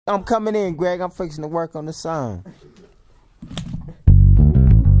I'm coming in, Greg. I'm fixing to work on the song.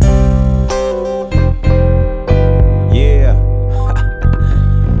 Yeah.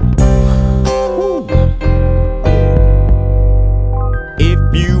 If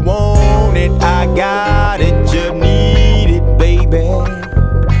you want it, I got it. You need it, baby.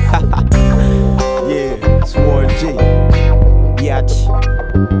 Yeah, it's Warren G.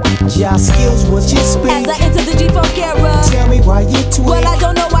 Jah-Skils, what you speak? As I enter the G-Funk era, tell me why you tweet. Well, I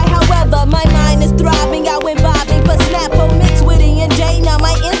don't know why, however, my mind is throbbing. I went bobbing for Snappo, mixed with E and J. Now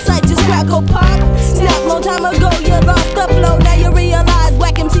my insight just crackle pop. Snap, long time ago, you lost the flow. Now you realize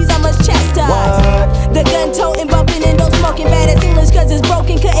whack MCs I must chastise. What? The gun toting, bumping and don't smoking. Bad as English cause it's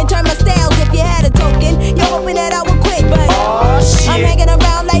broken. Couldn't turn my styles if you had a token. You're hoping that I would quit, but I'm hanging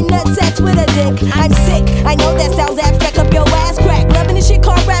around like nutsacks with a dick. I'm sick, I know that sounds abstract, up your ass crack. Loving this shit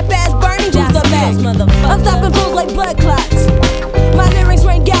called rap ass burning. Who's the back? I'm stopping fools like blood clots. My lyrics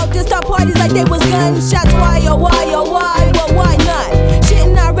ring out, just start parties like they was gunshots. Why, oh why, oh why, well why not?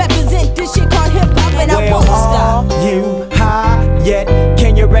 Shouldn't I represent this shit called hip hop and I won't stop? Are you high yet?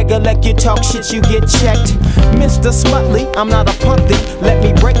 Can you recollect you talk shit, you get checked? Mr. Smutly, I'm not a punk thee. Let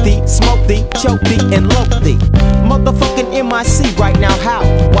me break thee, smoke thee, choke thee, and lope thee. Motherfucking MIC right now, how?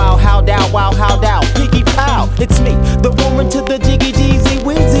 Wow, how down, piggy pow. It's me, the woman to the jiggy jeezy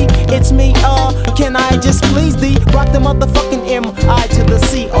wheezy. It's me, can I just please thee? Rock the motherfucking M-I to the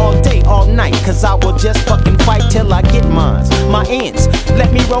C all day, all night. Cause I will just fucking fight till I get mines, my ends.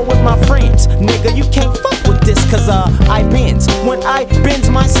 Let me roll with my friends. Nigga, you can't fuck with this cause I bends. When I bends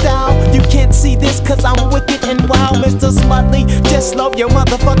my style, you can't see this cause I'm wicked and wild. Mr. Smutly, just slow your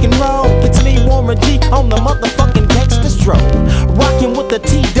motherfucking roll. It's me, Warren G, on the motherfucking gangsta stroll. Rockin' with the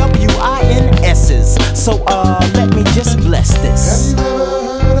TWINS's. So let me just bless this. Have you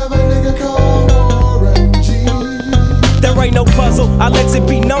ever heard of a nigga called Warren G? There ain't no puzzle, I let it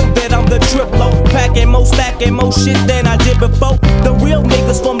be known that I'm the triplo. Packing more, stacking more shit than I did before. The real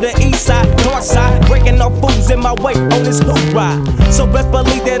niggas from the east side, north side, breaking off fools in my way on this hoop ride. So best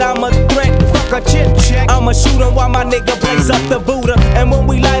believe that I'm a threat, fuck a chip check. I'ma shoot 'em while my nigga blaze up the Buddha. And when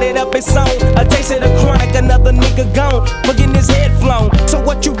we light it up, it's on. A taste of the chronic, another nigga gone, for getting his head flown. So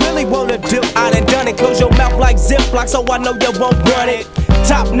what you really wanna do? I done it, close your mouth like Ziploc so I know you won't run it.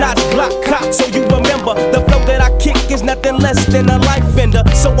 Top notch Glock cock, so you remember the flow that I kick is nothing less than a life fender.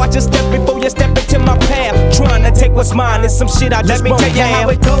 So I just step before you step into my path, trying to take what's mine. It's some shit I just won't have. Let me tell you how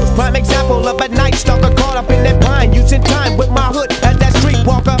it goes. Prime example of a night stalker caught up in that pine, using time with my hood as that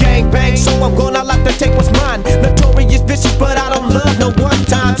streetwalker. Gang bang, so I'm gonna like to take what's mine. Notorious vicious, but I don't love no one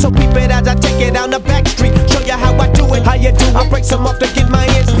time. So peep it as I take it down the back street. Show you how I do it. How you do? I break some off to get my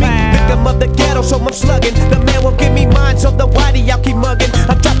ends meet. Victim of the ghetto, so I'm slugging. The man won't give me mine, so the whitey I'll keep mugging.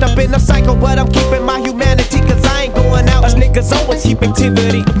 I'm trapped up in a cycle, but I'm keeping my humanity, cause I ain't going out. Us niggas always keep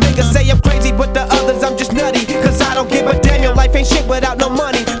activity. Niggas say I'm crazy, but the others I'm just nutty. Cause I don't give a damn, your life ain't shit without no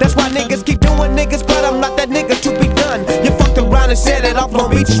money. That's why niggas keep doing niggas, but I'm not that nigga to be done. You fucked around and set it off,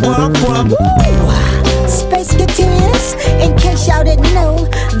 Long Beach is where I'm from. Woo! Space Guitars, in case y'all didn't know,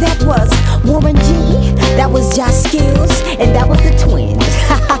 that was Warren G, that was Jah-Skils, and that was the Twinz.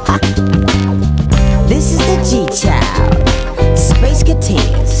 This is the G-Child. Space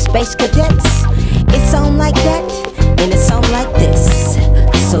Guitars, Space Cadets, it's on like that.